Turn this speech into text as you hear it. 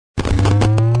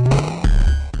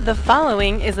The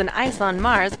following is an Ice on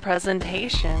Mars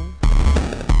presentation.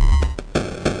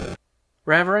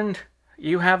 Reverend,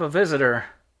 you have a visitor.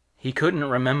 He couldn't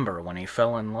remember when he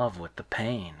fell in love with the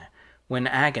pain, when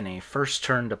agony first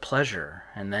turned to pleasure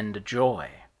and then to joy.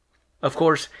 Of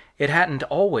course, it hadn't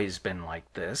always been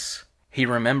like this. He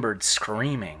remembered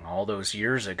screaming all those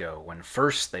years ago when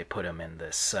first they put him in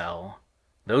this cell.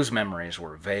 Those memories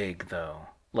were vague, though,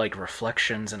 like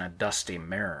reflections in a dusty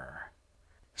mirror.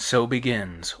 So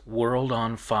begins World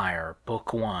on Fire,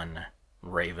 Book 1,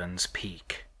 Raven's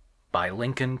Peak, by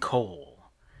Lincoln Cole.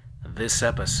 This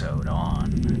episode on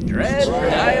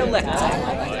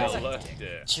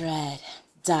Dread.dialectic.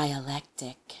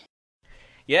 Dread.dialectic.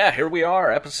 Yeah, here we are,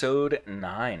 episode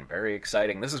 9. Very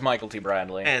exciting. This is Michael T.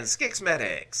 Bradley. And Scix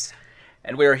Medics.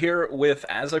 And we are here with,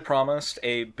 as I promised,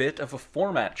 a bit of a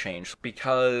format change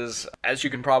because, as you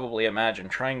can probably imagine,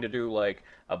 trying to do like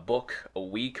a book a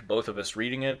week, both of us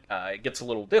reading it, it gets a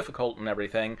little difficult and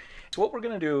everything. So what we're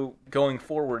going to do going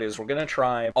forward is we're going to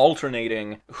try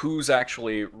alternating who's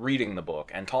actually reading the book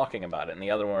and talking about it, and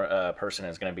the other person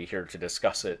is going to be here to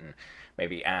discuss it and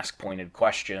maybe ask pointed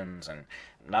questions and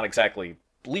not exactly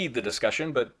lead the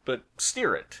discussion, but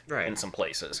steer it in some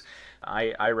places.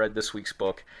 I read this week's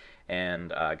book and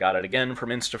got it again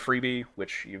from Insta Freebie,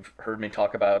 which you've heard me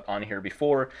talk about on here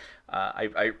before.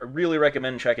 I really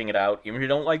recommend checking it out. Even if you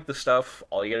don't like the stuff,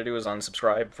 all you gotta do is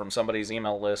unsubscribe from somebody's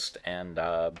email list and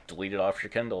delete it off your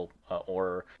Kindle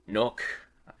or Nook.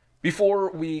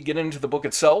 Before we get into the book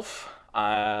itself,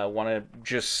 I want to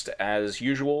just, as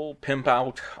usual, pimp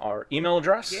out our email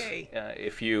address. Yay!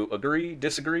 If you agree,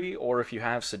 disagree, or if you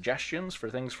have suggestions for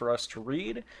things for us to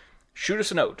read, shoot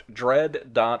us a note,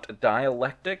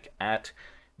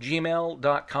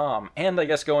 dread.dialectic@gmail.com. And I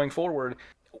guess going forward,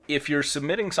 if you're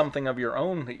submitting something of your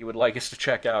own that you would like us to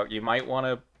check out, you might want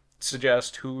to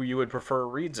suggest who you would prefer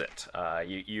reads it.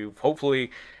 You've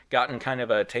hopefully gotten kind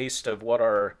of a taste of what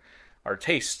our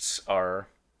tastes are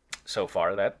so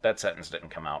far. That sentence didn't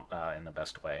come out in the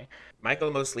best way.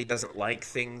 Michael mostly doesn't like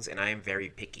things, and I am very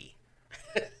picky.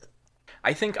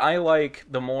 I think I like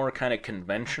the more kind of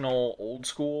conventional old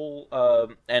school,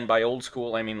 and by old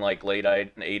school I mean like late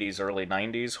 80s, early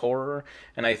 90s horror,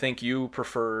 and I think you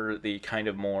prefer the kind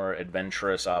of more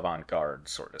adventurous avant-garde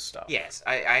sort of stuff. Yes,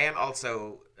 I am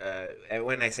also,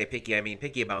 when I say picky, I mean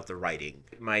picky about the writing.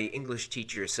 My English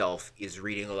teacher self is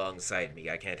reading alongside me.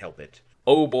 I can't help it.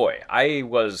 Oh boy, I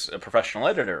was a professional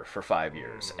editor for 5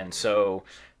 years, and so,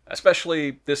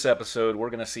 especially this episode,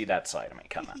 we're going to see that side of me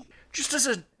come out. Just as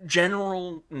a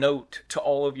general note to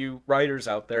all of you writers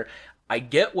out there, I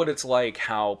get what it's like,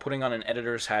 how putting on an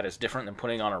editor's hat is different than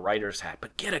putting on a writer's hat,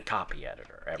 but get a copy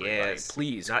editor, everybody, Yes,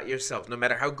 please. Not yourself. No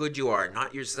matter how good you are,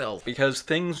 not yourself. Because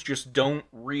things just don't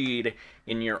read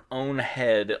in your own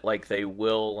head like they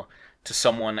will to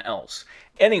someone else.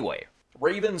 Anyway,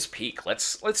 Raven's Peak.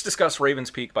 Let's discuss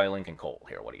Raven's Peak by Lincoln Cole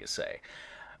here. What do you say?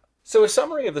 So a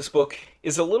summary of this book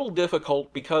is a little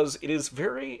difficult because it is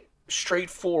very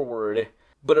straightforward,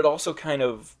 but it also kind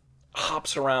of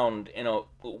hops around in a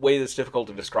way that's difficult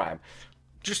to describe.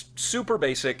 Just super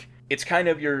basic. It's kind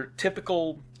of your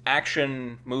typical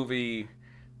action movie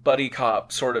buddy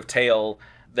cop sort of tale.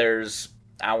 There's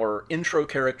our intro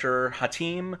character,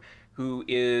 Hatim, who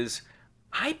is...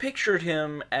 I pictured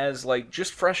him as like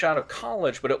just fresh out of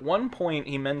college, but at one point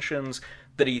he mentions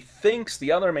that he thinks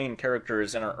the other main character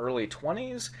is in her early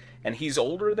 20s, and he's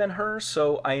older than her,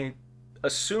 so I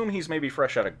assume he's maybe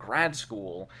fresh out of grad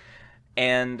school,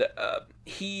 and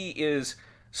he is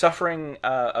suffering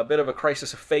a bit of a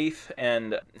crisis of faith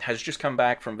and has just come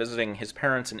back from visiting his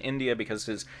parents in India because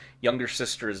his younger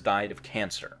sister has died of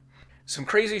cancer. Some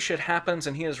crazy shit happens,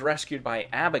 and he is rescued by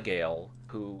Abigail,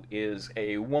 who is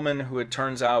a woman who it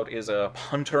turns out is a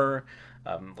hunter,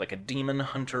 like a demon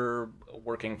hunter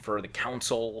working for the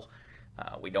council.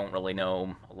 We don't really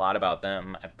know a lot about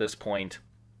them at this point.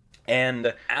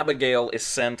 And Abigail is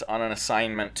sent on an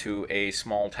assignment to a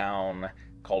small town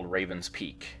called Raven's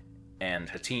Peak, and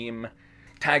Hatim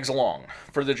tags along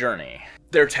for the journey.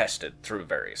 They're tested through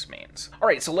various means.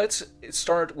 Alright, so let's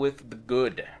start with the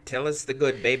good. Tell us the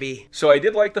good, baby. So I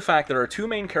did like the fact that our two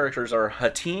main characters are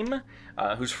Hatim,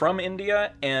 who's from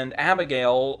India, and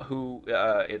Abigail, who,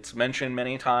 it's mentioned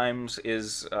many times,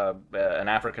 is an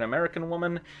African-American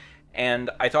woman. And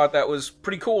I thought that was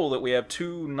pretty cool that we have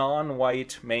two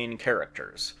non-white main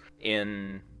characters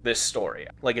in this story.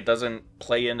 Like, it doesn't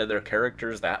play into their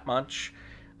characters that much.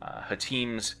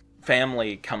 Hatim's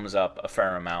family comes up a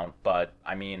fair amount, but,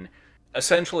 I mean,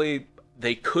 essentially,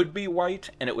 they could be white,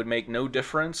 and it would make no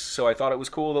difference, so I thought it was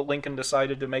cool that Lincoln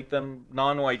decided to make them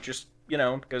non-white, just, you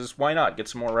know, because why not? Get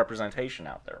some more representation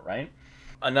out there, right?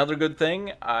 Another good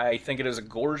thing, I think it is a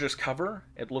gorgeous cover.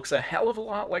 It looks a hell of a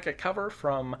lot like a cover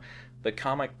from the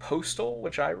comic Postal,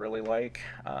 which I really like.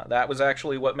 That was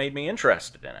actually what made me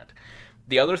interested in it.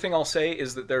 The other thing I'll say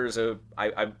is that there's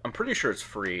I'm pretty sure it's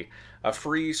free, a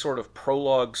free sort of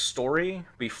prologue story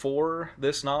before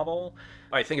this novel.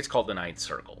 I think it's called The Ninth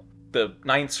Circle. The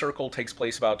Ninth Circle takes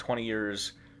place about 20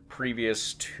 years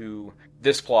previous to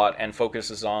this plot and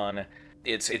focuses on...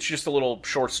 It's just a little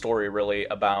short story, really,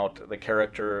 about the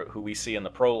character who we see in the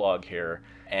prologue here,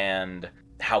 and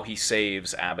how he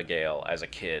saves Abigail as a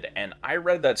kid. And I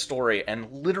read that story,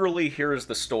 and literally here's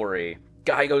the story.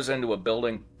 Guy goes into a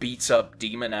building, beats up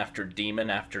demon after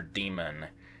demon after demon,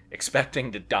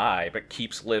 expecting to die, but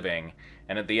keeps living.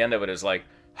 And at the end of it is like,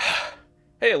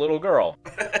 hey, little girl.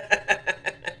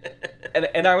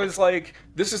 and I was like,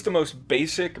 this is the most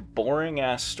basic,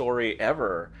 boring-ass story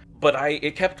ever. But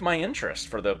it kept my interest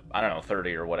for the,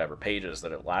 30 or whatever pages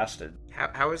that it lasted.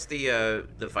 How is the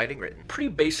fighting written? Pretty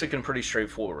basic and pretty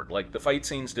straightforward. Like, the fight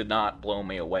scenes did not blow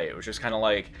me away. It was just kind of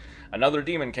like, another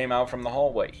demon came out from the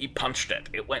hallway. He punched it.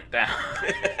 It went down.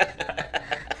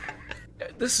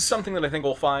 This is something that I think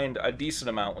we'll find a decent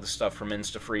amount with stuff from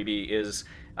Insta-Freebie is,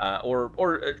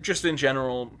 or just in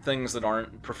general, things that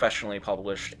aren't professionally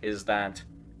published, is that,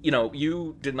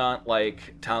 you did not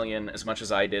like Talion as much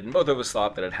as I did, and both of us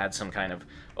thought that it had some kind of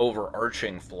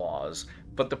overarching flaws.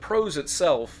 But the prose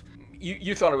itself,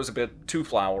 you thought it was a bit too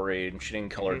flowery, and she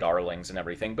didn't color darlings and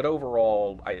everything, but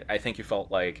overall, I think you felt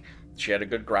like she had a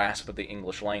good grasp of the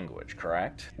English language,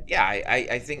 correct? Yeah,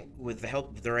 I think with the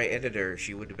help of the right editor,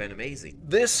 she would have been amazing.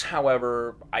 This,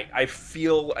 however, I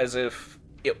feel as if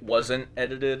it wasn't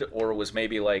edited, or was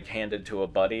maybe like handed to a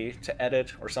buddy to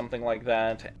edit or something like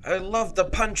that. I love the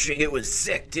punching. It was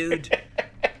sick, dude.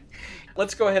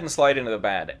 Let's go ahead and slide into the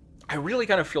bad. I really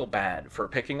kind of feel bad for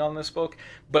picking on this book,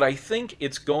 but I think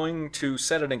it's going to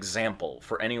set an example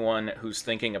for anyone who's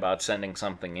thinking about sending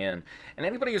something in, and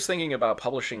anybody who's thinking about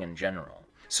publishing in general.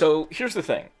 So here's the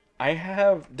thing. I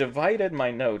have divided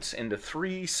my notes into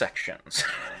 3 sections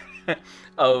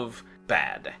of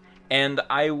bad. And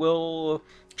I will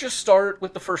just start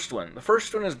with the first one. The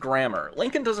first one is grammar.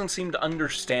 Lincoln doesn't seem to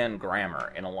understand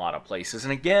grammar in a lot of places.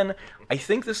 And again, I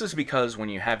think this is because when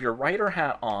you have your writer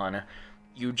hat on,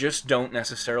 you just don't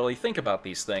necessarily think about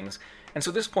these things. And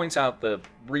so this points out the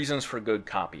reasons for good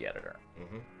copy editor.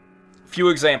 Few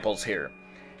examples here.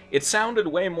 It sounded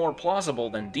way more plausible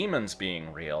than demons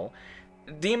being real.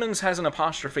 Demons has an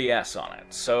apostrophe S on it,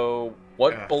 so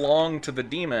what belonged to the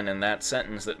demon in that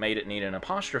sentence that made it need an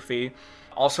apostrophe?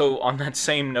 Also, on that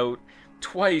same note,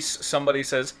 twice somebody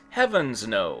says, heavens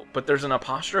no, but there's an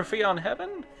apostrophe on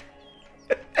heaven?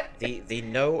 The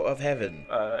no of heaven.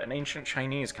 An ancient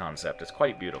Chinese concept. It's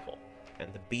quite beautiful.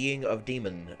 And the being of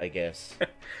demon, I guess.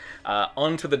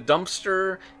 Onto the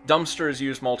dumpster. Dumpster is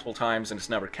used multiple times and it's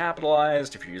never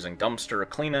capitalized. If you're using dumpster or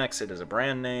Kleenex, it is a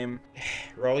brand name.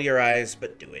 Roll your eyes,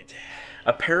 but do it.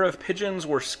 A pair of pigeons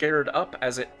were scared up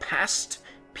as it passed,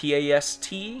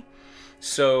 P-A-S-T.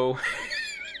 So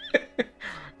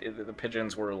the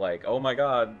pigeons were like, oh my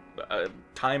god,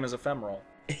 time is ephemeral.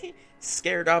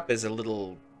 Scared up is a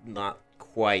little not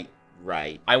quite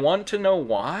right. I want to know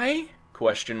why? ?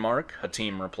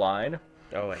 Hatim replied.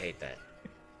 Oh, I hate that.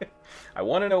 I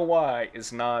want to know why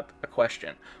is not a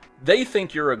question. They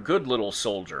think you're a good little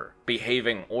soldier,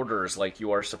 behaving orders like you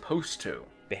are supposed to.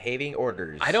 Behaving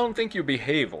orders? I don't think you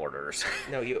behave orders.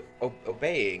 No, you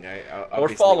obeying. Or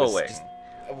following. Just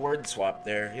a word swap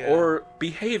there. Yeah. Or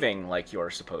behaving like you are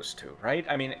supposed to, right?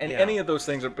 I mean, and any of those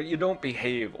things, but you don't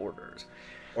behave orders.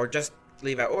 Or just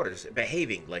leave out orders.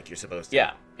 Behaving like you're supposed to.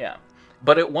 Yeah, yeah.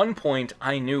 But at one point,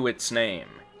 I knew its name.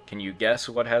 Can you guess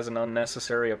what has an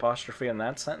unnecessary apostrophe in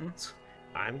that sentence?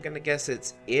 I'm gonna guess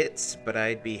it's, but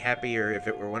I'd be happier if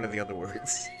it were one of the other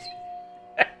words.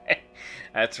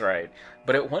 That's right.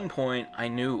 But at one point, I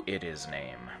knew it is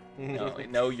name.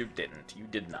 No, you didn't. You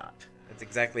did not. That's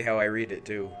exactly how I read it,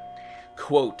 too.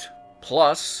 Quote,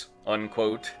 plus,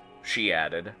 unquote, she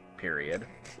added, period.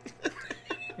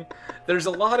 There's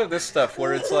a lot of this stuff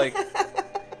where it's like...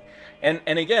 And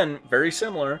again, very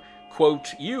similar.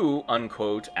 Quote, you,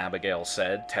 unquote, Abigail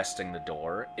said, testing the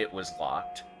door. It was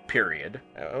locked. Period.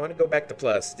 I want to go back to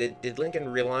plus. Did Lincoln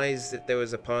realize that there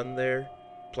was a pun there?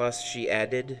 Plus, she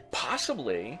added?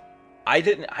 Possibly. I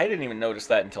didn't even notice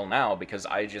that until now because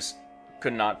I just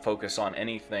could not focus on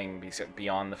anything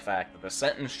beyond the fact that the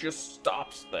sentence just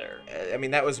stops there. I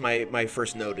mean, that was my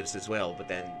first notice as well, but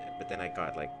then I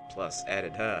got, like, plus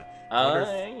added, huh?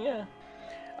 Yeah.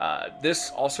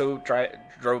 This also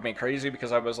drove me crazy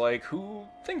because I was like, who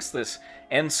thinks this?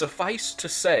 And suffice to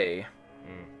say,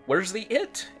 where's the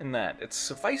it in that? It's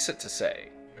suffice it to say.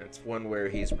 It's one where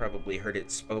he's probably heard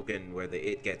it spoken where the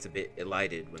it gets a bit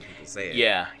elided when people say it.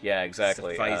 Yeah,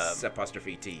 exactly. Suffice,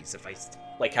 apostrophe T, sufficed.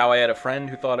 Like how I had a friend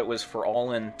who thought it was for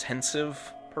all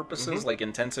intensive purposes, like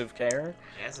intensive care.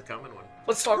 Yeah, that's a common one.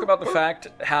 Let's talk about the fact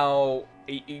how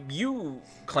you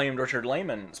claimed Richard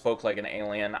Lehman spoke like an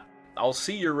alien. I'll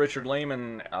see your Richard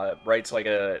Lehman writes like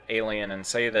an alien and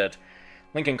say that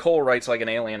Lincoln Cole writes like an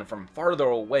alien from farther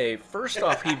away. First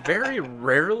off, he very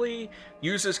rarely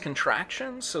uses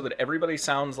contractions so that everybody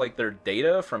sounds like they're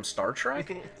Data from Star Trek.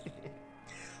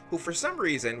 Who for some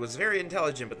reason was very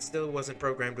intelligent but still wasn't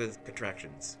programmed with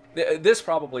contractions. This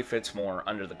probably fits more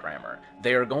under the grammar.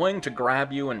 They are going to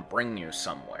grab you and bring you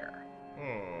somewhere.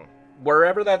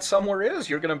 Wherever that somewhere is,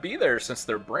 you're going to be there since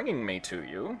they're bringing me to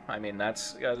you. I mean,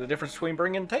 that's the difference between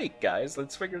bring and take, guys.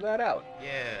 Let's figure that out.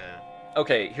 Yeah.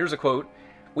 Okay, here's a quote.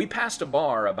 We passed a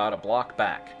bar about a block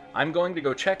back. I'm going to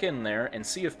go check in there and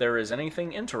see if there is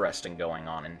anything interesting going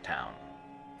on in town.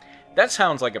 That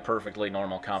sounds like a perfectly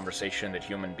normal conversation that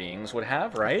human beings would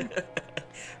have, right?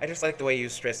 I just like the way you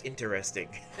stress interesting.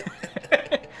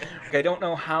 Okay, I don't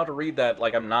know how to read that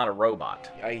like I'm not a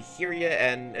robot. I hear you,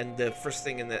 and the first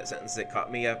thing in that sentence that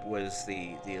caught me up was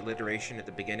the alliteration at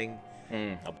the beginning.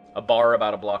 A bar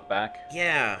about a block back?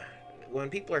 Yeah. When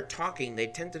people are talking, they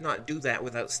tend to not do that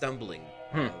without stumbling.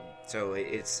 So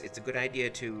it's a good idea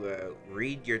to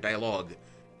read your dialogue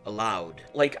aloud.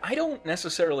 Like, I don't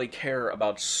necessarily care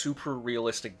about super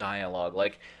realistic dialogue.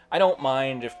 Like, I don't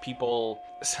mind if people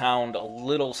sound a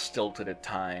little stilted at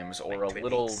times, or like a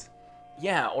little... Peaks.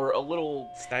 Yeah, or a little...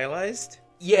 Stylized?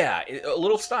 Yeah, a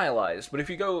little stylized. But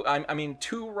if you go, I mean,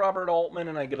 to Robert Altman,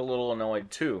 and I get a little annoyed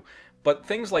too. But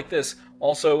things like this.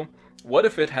 Also, what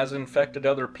if it has infected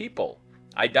other people?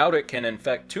 I doubt it can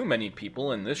infect too many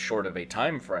people in this short of a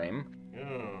time frame.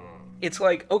 It's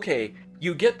like, okay,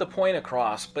 you get the point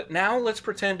across, but now let's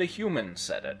pretend a human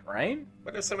said it, right?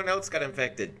 What if someone else got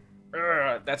infected?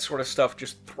 That sort of stuff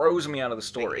just throws me out of the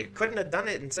story. They couldn't have done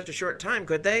it in such a short time,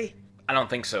 could they? I don't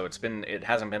think so. It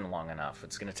hasn't been long enough.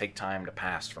 It's going to take time to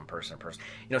pass from person to person.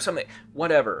 You know, something,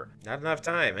 whatever. Not enough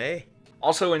time, eh?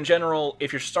 Also, in general,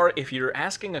 if you're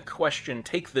asking a question,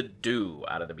 take the do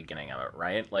out of the beginning of it,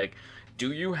 right? Like,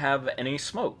 do you have any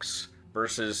smokes?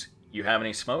 Versus, you have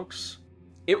any smokes?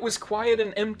 It was quiet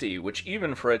and empty, which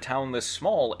even for a town this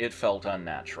small, it felt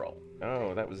unnatural.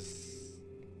 Oh, that was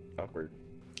awkward.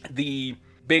 The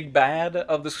big bad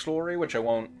of the story, which I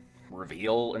won't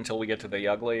reveal until we get to the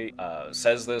ugly,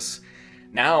 says this: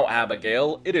 "Now,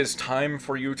 Abigail, it is time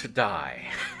for you to die."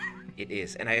 It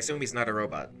is, and I assume he's not a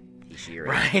robot. He's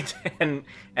Sheridan. Right?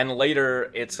 And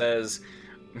later it says,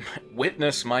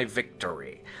 "Witness my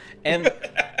victory." And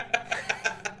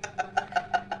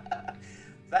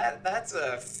that's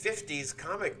a 50s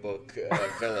comic book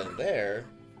villain there.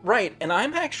 right, and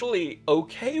I'm actually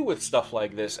okay with stuff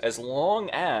like this as long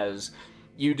as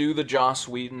you do the Joss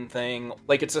Whedon thing.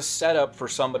 Like, it's a setup for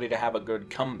somebody to have a good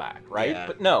comeback, right? Yeah.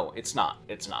 But no, it's not.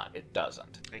 It's not. It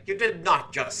doesn't. Like, you did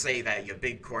not just say that, you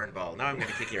big cornball. Now I'm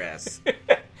gonna kick your ass.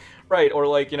 Right, or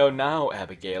like, now,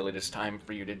 Abigail, it is time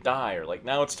for you to die, or like,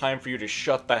 now it's time for you to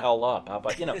shut the hell up. How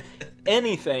about,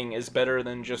 anything is better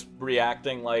than just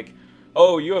reacting like,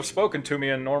 oh, you have spoken to me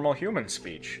in normal human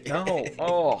speech. No,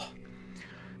 oh.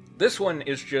 This one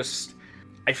is just,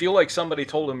 I feel like somebody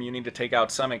told him you need to take out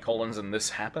semicolons and this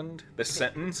happened, this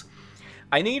sentence.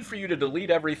 I need for you to delete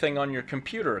everything on your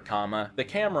computer, comma, the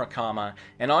camera, comma,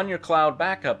 and on your cloud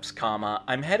backups, comma,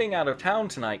 I'm heading out of town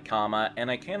tonight, comma,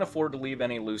 and I can't afford to leave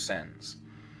any loose ends.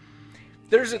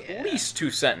 There's at least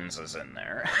 2 sentences in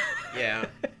there. Yeah.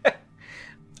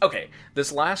 Okay,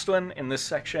 this last one in this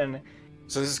section,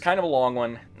 so this is kind of a long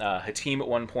one. Hatim at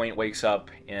one point wakes up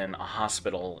in a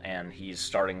hospital and he's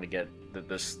starting to get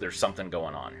there's something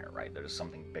going on here, right? There's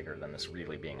something bigger than this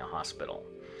really being a hospital.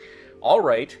 All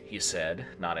right, he said,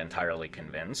 not entirely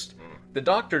convinced. The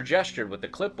doctor gestured with the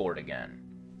clipboard again.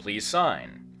 Please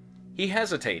sign. He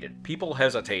hesitated. People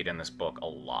hesitate in this book a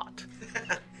lot.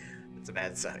 That's a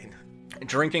bad sign.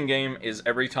 Drinking game is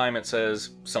every time it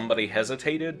says somebody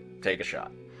hesitated, take a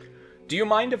shot. Do you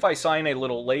mind if I sign a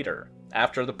little later,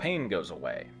 after the pain goes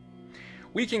away?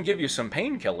 We can give you some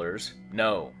painkillers.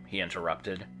 No, he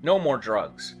interrupted. No more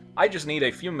drugs. I just need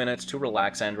a few minutes to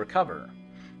relax and recover.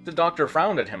 The doctor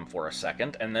frowned at him for a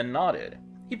second and then nodded.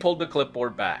 He pulled the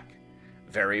clipboard back.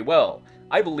 Very well.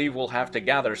 I believe we'll have to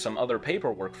gather some other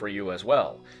paperwork for you as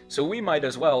well, so we might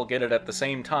as well get it at the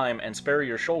same time and spare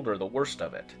your shoulder the worst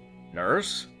of it.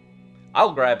 Nurse?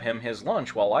 I'll grab him his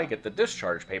lunch while I get the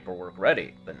discharge paperwork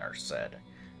ready, the nurse said.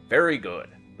 Very good,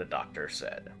 the doctor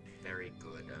said. Very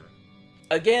good,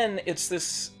 Again, it's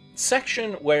this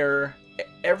section where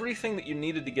everything that you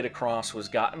needed to get across was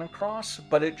gotten across,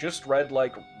 but it just read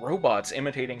like robots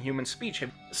imitating human speech.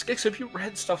 Scix, have you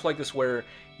read stuff like this where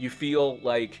you feel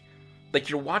like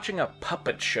you're watching a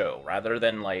puppet show rather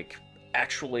than like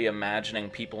actually imagining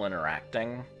people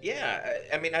interacting? Yeah,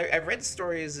 I mean, I've read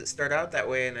stories that start out that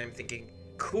way, and I'm thinking,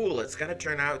 cool, it's gonna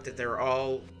turn out that they're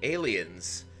all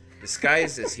aliens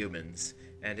disguised as humans,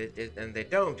 and they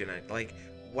don't, and I'm like,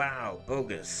 wow,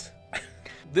 bogus.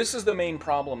 This is the main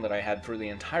problem that I had through the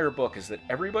entire book, is that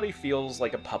everybody feels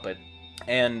like a puppet,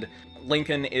 and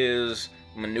Lincoln is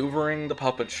maneuvering the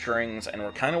puppet strings, and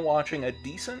we're kind of watching a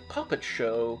decent puppet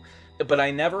show, but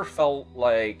I never felt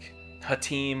like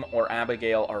Hatim or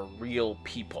Abigail are real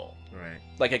people. Right.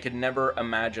 Like, I could never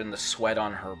imagine the sweat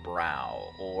on her brow,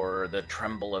 or the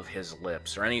tremble of his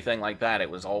lips, or anything like that. It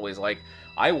was always like,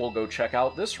 I will go check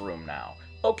out this room now.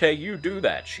 Okay, you do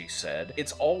that, she said.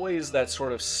 It's always that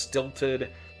sort of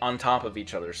stilted, on top of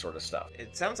each other sort of stuff.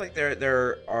 It sounds like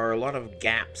there are a lot of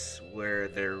gaps where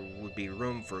there would be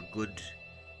room for good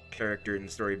character and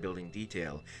story building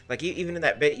detail. Like, even in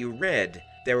that bit you read,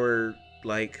 there were,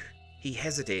 like, he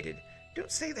hesitated. Don't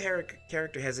say the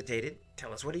character hesitated.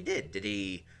 Tell us what he did. Did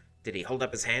he hold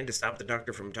up his hand to stop the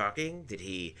doctor from talking? Did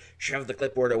he shove the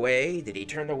clipboard away? Did he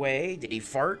turn away? Did he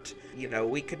fart? You know,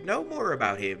 we could know more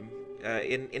about him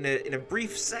in a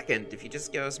brief second if you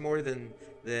just give us more than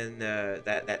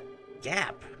that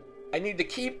gap. I need to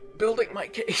keep building my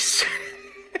case.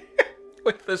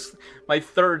 With this, my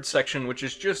third section, which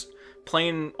is just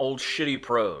plain old shitty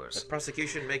prose. The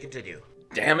prosecution may continue.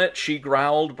 Damn it, she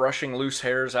growled, brushing loose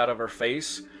hairs out of her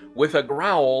face. With a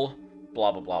growl,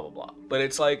 blah, blah, blah, blah, blah. But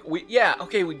it's like, we get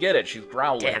it, she's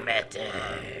growling. Damn it.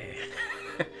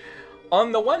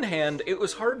 On the one hand, it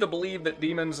was hard to believe that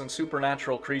demons and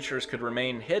supernatural creatures could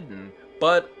remain hidden,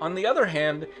 but on the other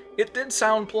hand, it did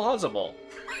sound plausible.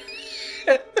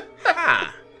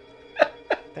 Ah,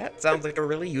 that sounds like a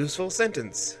really useful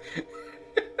sentence.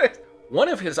 One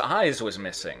of his eyes was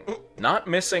missing. Not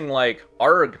missing like,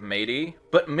 arg, matey,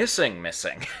 but missing.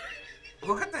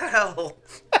 What the hell?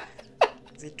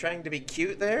 Is he trying to be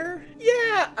cute there?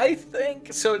 Yeah, I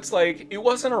think. So it's like, it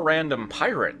wasn't a random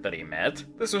pirate that he met.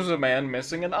 This was a man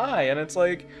missing an eye, and it's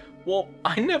like, well,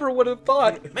 I never would have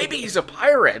thought, maybe he's a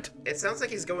pirate. It sounds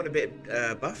like he's going a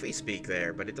bit Buffy speak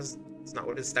there, but it's not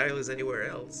what his style is anywhere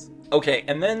else. Okay,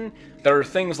 and then there are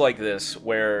things like this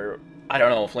where, I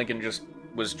don't know if Lincoln just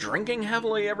was drinking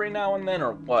heavily every now and then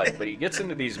or what, but he gets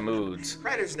into these moods.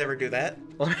 Writers never do that.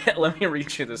 Let me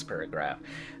read you this paragraph.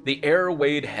 The air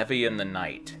weighed heavy in the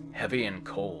night, heavy and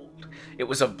cold. It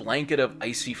was a blanket of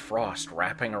icy frost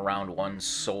wrapping around one's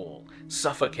soul,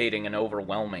 suffocating and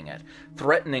overwhelming it,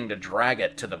 threatening to drag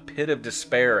it to the pit of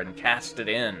despair and cast it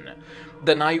in.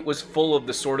 The night was full of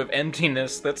the sort of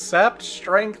emptiness that sapped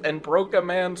strength and broke a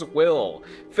man's will,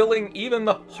 filling even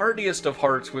the hardiest of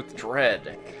hearts with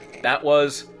dread. That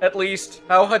was, at least,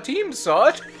 how Hatim saw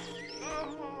it.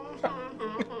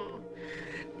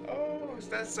 Oh, is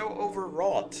that so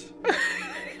overwrought?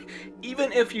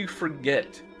 Even if you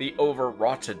forget the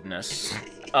overwroughtedness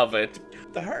of it,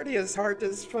 The hardiest heart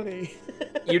is funny.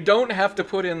 you don't have to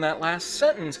put in that last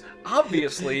sentence.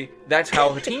 Obviously, that's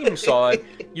how Hatim saw it.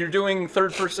 You're doing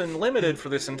third-person limited for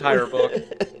this entire book,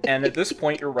 and at this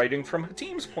point, you're writing from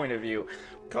Hatim's point of view.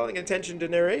 Calling attention to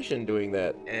narration doing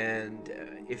that. And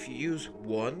if you use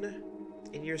one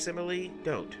in your simile,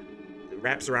 don't. It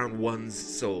wraps around one's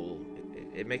soul.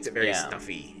 It makes it very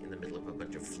stuffy in the middle of a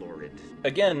bunch of florid.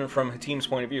 Again, from Hatim's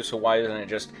point of view, so why isn't it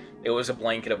just, it was a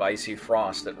blanket of icy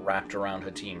frost that wrapped around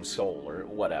Hatim's soul, or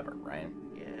whatever, right?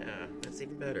 Yeah, that's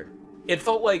even better. It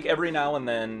felt like every now and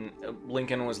then,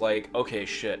 Lincoln was like, okay,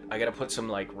 shit, I gotta put some,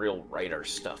 like, real writer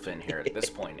stuff in here at this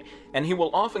point. And he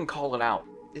will often call it out.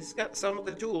 He's got some of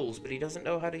the tools, but he doesn't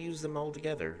know how to use them all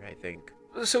together, I think.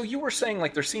 So you were saying,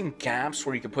 like, there seemed gaps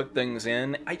where you could put things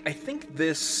in. I think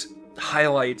this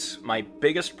highlights my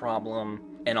biggest problem,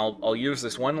 and I'll use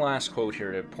this one last quote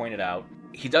here to point it out.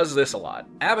 He does this a lot.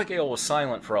 Abigail was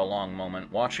silent for a long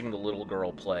moment, watching the little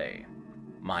girl play.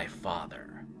 My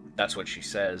father. That's what she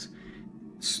says.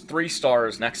 3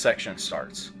 stars, next section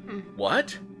starts.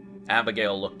 What?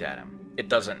 Abigail looked at him. It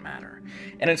doesn't matter.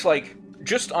 And it's like,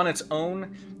 just on its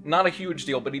own, not a huge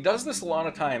deal, but he does this a lot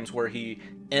of times where he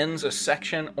ends a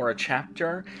section or a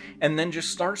chapter and then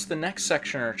just starts the next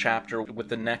section or chapter with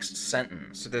the next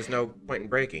sentence. So there's no point in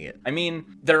breaking it. I mean,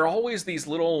 there are always these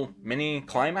little mini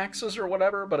climaxes or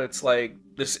whatever, but it's like,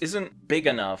 this isn't big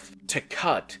enough to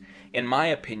cut, in my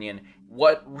opinion.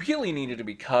 What really needed to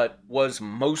be cut was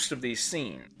most of these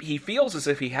scenes. He feels as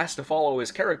if he has to follow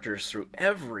his characters through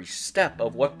every step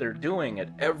of what they're doing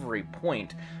at every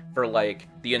point, for like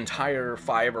the entire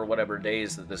 5 or whatever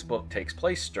days that this book takes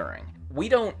place during. We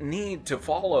don't need to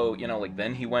follow, you know, like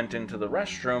then he went into the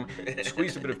restroom,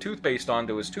 squeezed a bit of toothpaste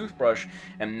onto his toothbrush,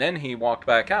 and then he walked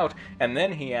back out, and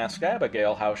then he asked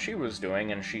Abigail how she was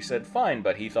doing, and she said fine,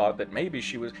 but he thought that maybe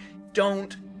she was...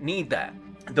 Don't need that.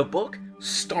 The book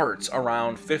starts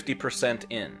around 50%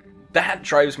 in. That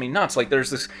drives me nuts. Like,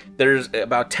 there's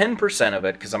about 10% of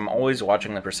it, because I'm always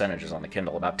watching the percentages on the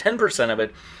Kindle, about 10% of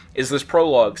it is this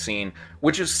prologue scene,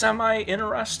 which is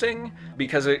semi-interesting,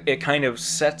 because it kind of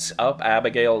sets up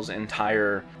Abigail's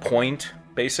entire point,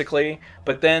 basically.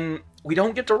 But then we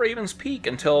don't get to Raven's Peak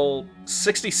until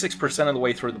 66% of the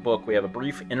way through the book. We have a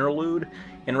brief interlude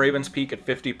in Raven's Peak at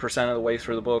 50% of the way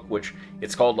through the book, which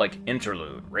it's called, like,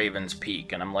 Interlude, Raven's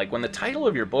Peak. And I'm like, when the title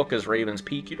of your book is Raven's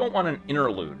Peak, you don't want an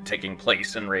interlude taking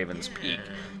place in Raven's Peak.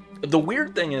 The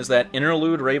weird thing is that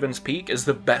Interlude Raven's Peak is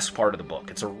the best part of the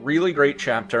book. It's a really great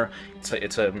chapter.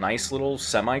 It's a nice little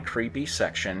semi-creepy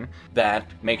section that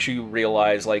makes you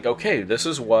realize, like, okay, this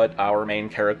is what our main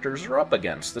characters are up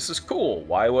against. This is cool.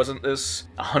 Why wasn't this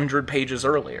 100 pages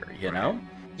earlier, you know?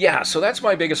 Yeah, so that's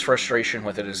my biggest frustration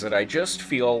with it, is that I just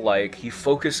feel like he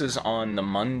focuses on the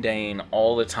mundane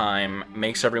all the time,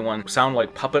 makes everyone sound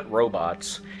like puppet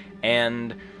robots,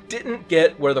 and didn't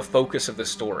get where the focus of the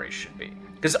story should be.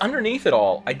 Because underneath it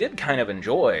all, I did kind of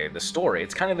enjoy the story.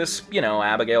 It's kind of this, you know,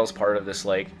 Abigail's part of this,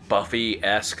 like,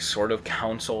 Buffy-esque sort of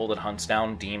council that hunts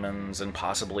down demons and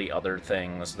possibly other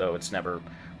things, though it's never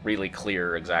really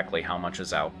clear exactly how much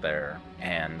is out there.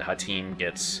 And Hatim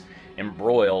gets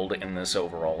embroiled in this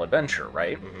overall adventure,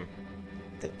 right? Mm-hmm.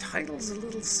 The title's a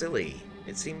little silly.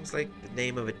 It seems like the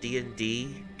name of a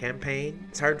D&D campaign.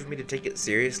 It's hard for me to take it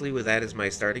seriously with that as my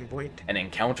starting point. An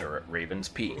encounter at Raven's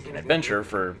Peak, an adventure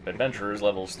for adventurers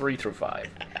levels 3 through 5.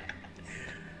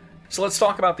 So let's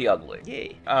talk about the ugly.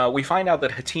 Yay. We find out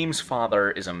that Hatim's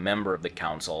father is a member of the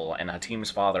council, and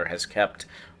Hatim's father has kept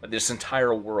this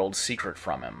entire world secret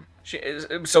from him.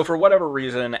 So for whatever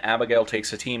reason, Abigail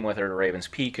takes Hatim with her to Raven's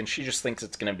Peak, and she just thinks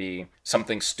it's going to be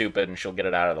something stupid, and she'll get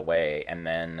it out of the way, and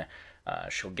then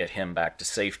she'll get him back to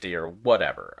safety or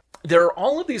whatever. There are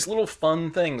all of these little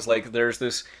fun things, like there's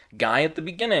this guy at the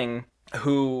beginning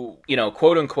who, you know,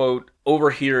 quote-unquote,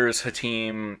 overhears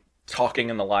Hatim talking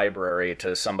in the library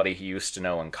to somebody he used to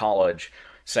know in college,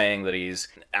 saying that he's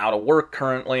out of work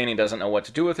currently and he doesn't know what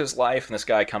to do with his life, and this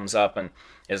guy comes up and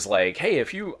is like, hey,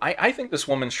 I think this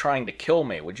woman's trying to kill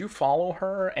me. Would you follow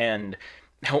her and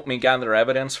help me gather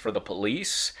evidence for the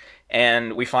police?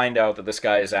 And we find out that this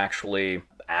guy is actually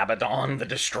Abaddon the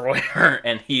Destroyer,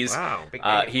 and he's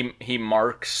he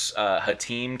marks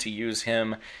Hatim to use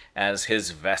him as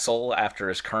his vessel after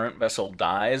his current vessel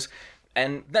dies.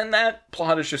 And then that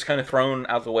plot is just kind of thrown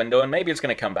out the window, and maybe it's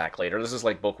going to come back later. This is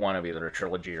like book 1 of either a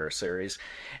trilogy or a series.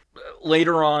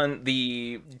 Later on,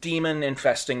 the demon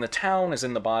infesting the town is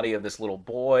in the body of this little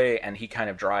boy, and he kind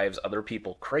of drives other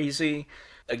people crazy.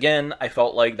 Again, I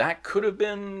felt like that could have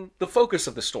been the focus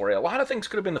of the story. A lot of things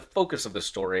could have been the focus of the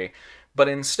story, but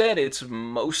instead it's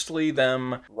mostly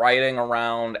them riding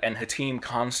around and Hatim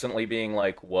constantly being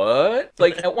like, what?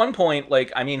 Like, at one point,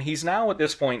 like, I mean, he's now at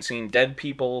this point seen dead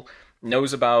people,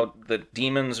 knows about the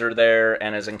demons are there,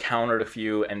 and has encountered a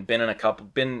few and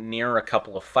been near a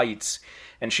couple of fights.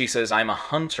 And she says, I'm a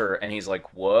hunter. And he's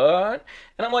like, what?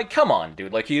 And I'm like, come on,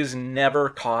 dude. Like, he has never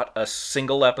caught a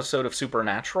single episode of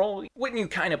Supernatural. Wouldn't you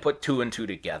kind of put 2 and 2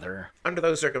 together? Under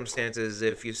those circumstances,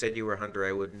 if you said you were a hunter,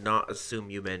 I would not assume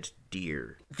you meant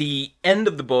deer. The end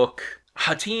of the book,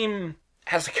 Hatim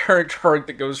has a character arc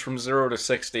that goes from 0 to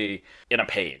 60 in a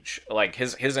page. Like,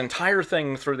 his entire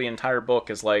thing through the entire book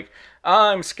is like,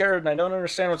 I'm scared and I don't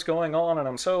understand what's going on and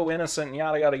I'm so innocent and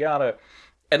yada yada yada.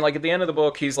 And, like, at the end of the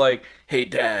book, he's like, hey,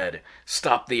 Dad,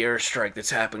 stop the airstrike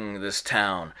that's happening in this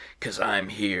town, because I'm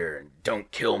here,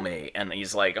 don't kill me. And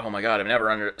he's like, oh my god, I've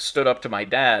never stood up to my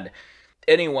dad.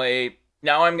 Anyway,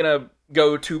 now I'm gonna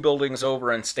go 2 buildings over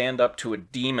and stand up to a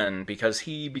demon, because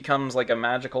he becomes, like, a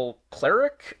magical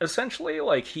cleric, essentially.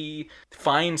 Like, he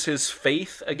finds his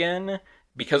faith again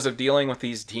because of dealing with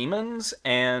these demons,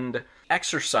 and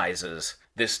exorcises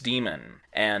this demon.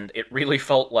 And it really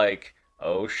felt like,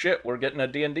 oh shit, we're getting a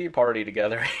D&D party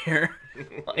together here.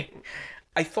 Like,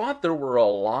 I thought there were a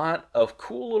lot of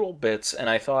cool little bits, and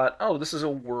I thought, oh, this is a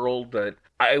world that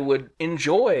I would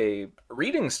enjoy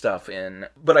reading stuff in.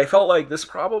 But I felt like this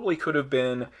probably could have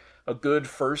been a good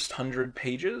first 100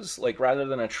 pages. Like, rather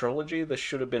than a trilogy, this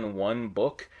should have been 1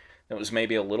 book that was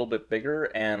maybe a little bit bigger,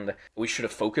 and we should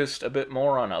have focused a bit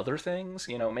more on other things,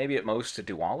 you know, maybe at most a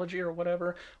duology or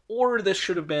whatever. Or this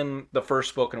should have been the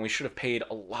first book, and we should have paid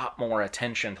a lot more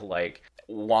attention to, like,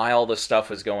 while the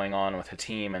stuff is going on with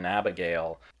Hatim and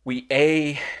Abigail,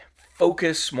 we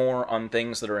focus more on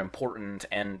things that are important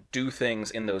and do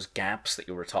things in those gaps that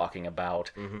you were talking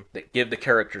about that give the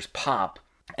characters pop.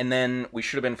 And then we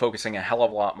should have been focusing a hell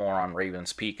of a lot more on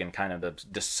Raven's Peak and kind of the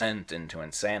descent into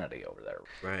insanity over there.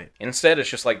 Right. Instead, it's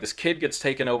just like this kid gets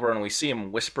taken over and we see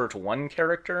him whisper to one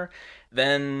character.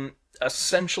 Then,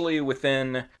 essentially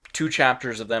within 2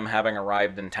 chapters of them having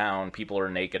arrived in town, people are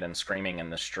naked and screaming in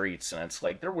the streets. And it's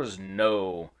like, there was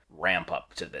no ramp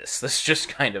up to this. This just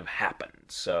kind of happened.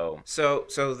 So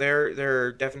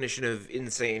their definition of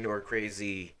insane or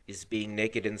crazy is being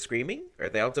naked and screaming? Are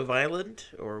they also violent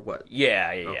or what?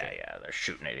 Yeah. They're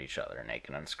shooting at each other,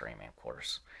 naked and screaming, of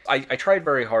course. I tried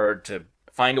very hard to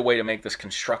find a way to make this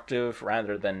constructive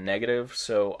rather than negative,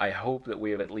 so I hope that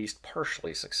we have at least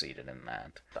partially succeeded in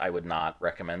that. I would not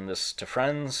recommend this to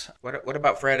friends. What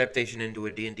about for adaptation into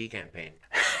a D&D campaign?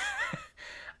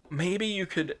 Maybe you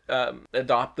could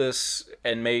adopt this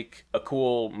and make a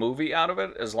cool movie out of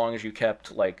it, as long as you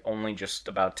kept, like, only just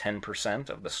about 10%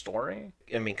 of the story.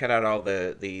 I mean, cut out all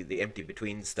the empty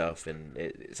between stuff, and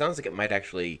it sounds like it might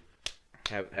actually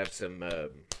have some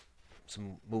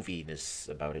moviness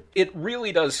about it. It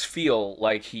really does feel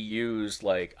like he used,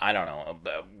 like, I don't know,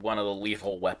 one of the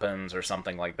lethal weapons or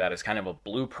something like that as kind of a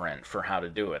blueprint for how to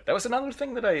do it. That was another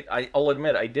thing that I'll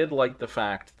admit, I did like the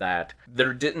fact that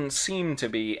there didn't seem to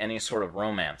be any sort of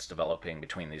romance developing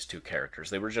between these 2 characters.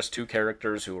 They were just 2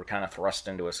 characters who were kind of thrust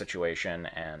into a situation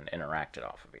and interacted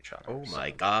off of each other. Oh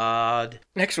my god.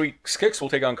 Next week, Scix will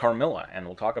take on Carmilla, and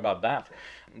we'll talk about that.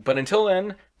 But until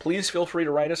then, please feel free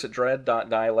to write us at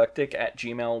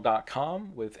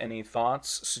dread.dialectic@gmail.com with any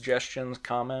thoughts, suggestions,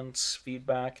 comments,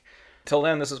 feedback. Till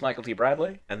then, this is Michael T.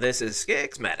 Bradley. And this is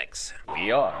Scix Maddox.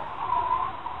 We are